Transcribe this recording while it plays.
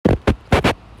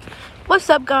What's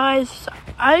up, guys?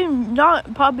 I'm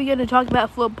not probably going to talk about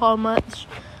football much,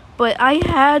 but I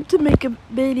had to make a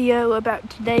video about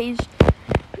today's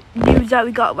news that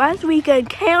we got last weekend.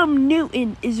 Cam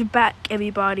Newton is back,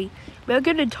 everybody. We're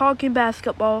going to talk in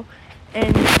basketball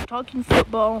and talking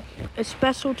football, a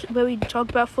special where we talk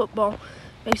about football.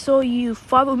 Make sure you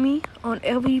follow me on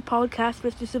every podcast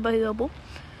which is available.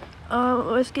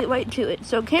 Let's get right to it.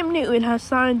 So Cam Newton has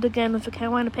signed again with the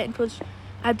Carolina Panthers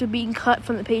after being cut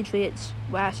from the Patriots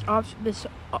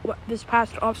this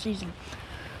past offseason.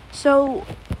 So,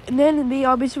 and then we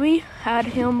obviously had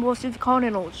him versus the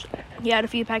Cardinals. He had a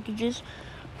few packages.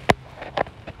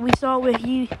 We saw where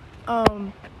he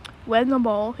ran the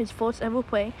ball, his first ever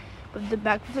play, with the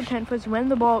back of the Panthers, ran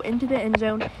the ball into the end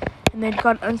zone, and then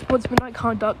got unsportsmanlike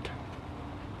conduct.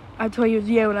 I tell you,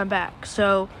 when I'm back.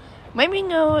 So, let me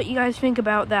know what you guys think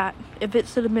about that, if it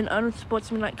should have been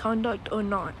unsportsmanlike conduct or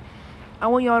not. I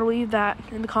want y'all to leave that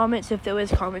in the comments if there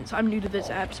is comments. I'm new to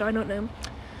this app, so I don't know.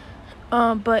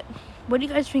 But what do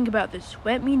you guys think about this?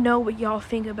 Let me know what y'all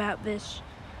think about this.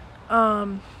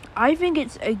 I think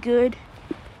it's a good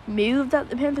move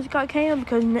that the Panthers got Cam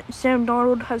because Sam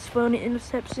Darnold has thrown an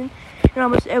interception in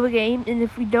almost every game, and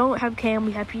if we don't have Cam,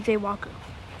 we have PJ Walker.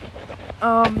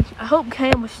 I hope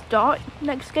Cam will start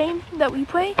next game that we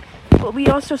play, but we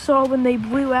also saw when they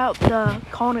blew out the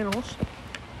Cardinals.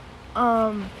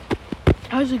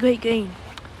 That was a great game.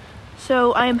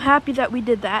 So I am happy that we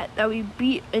did that we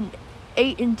beat an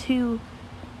 8-1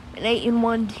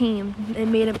 team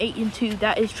and made them 8-2.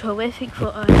 That is terrific for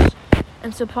us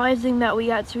and surprising that we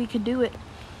could do it.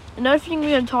 Another thing we're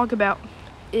going to talk about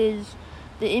is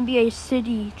the NBA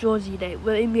City Jersey Day,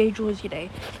 NBA Jersey Day.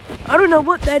 I don't know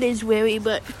what that is really,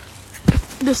 but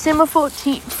December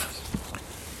 14th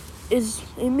is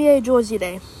NBA Jersey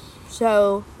Day.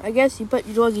 So I guess you put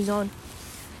your jerseys on.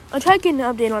 I'll try to get an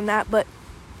update on that, but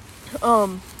let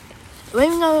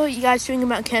me know what you guys think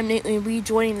about Cam Newton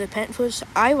rejoining the Panthers.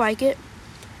 I like it.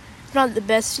 It's not the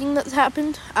best thing that's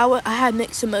happened. I had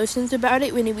mixed emotions about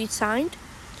it when he re-signed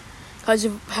because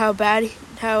of how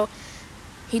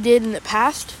he did in the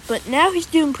past. But now he's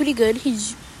doing pretty good.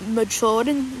 He's matured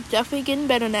and definitely getting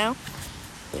better now.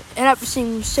 And after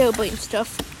seeing him celebrating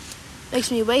stuff,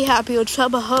 makes me way happier.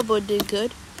 Chuba Hubbard did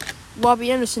good.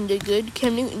 Robbie Anderson did good.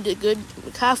 Cam Newton did good.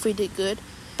 McCaffrey did good.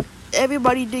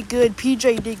 Everybody did good.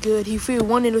 PJ did good. He threw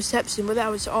one interception, but that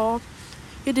was all.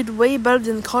 He did way better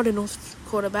than the Cardinals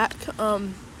quarterback.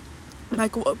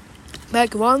 Mike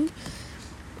Wong.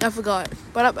 I forgot.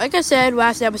 But like I said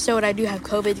last episode, I do have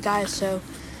COVID, guys. So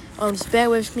just bear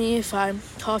with me if I'm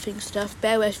coughing stuff.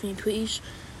 Bear with me, please.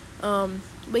 But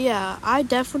yeah, I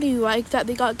definitely like that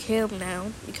they got Cam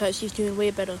now because he's doing way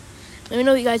better. Let me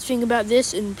know what you guys think about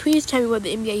this, and please tell me what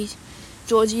the NBA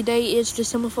Jersey Day is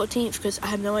December 14th, because I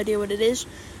have no idea what it is.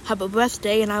 Have a blessed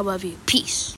day, and I love you. Peace.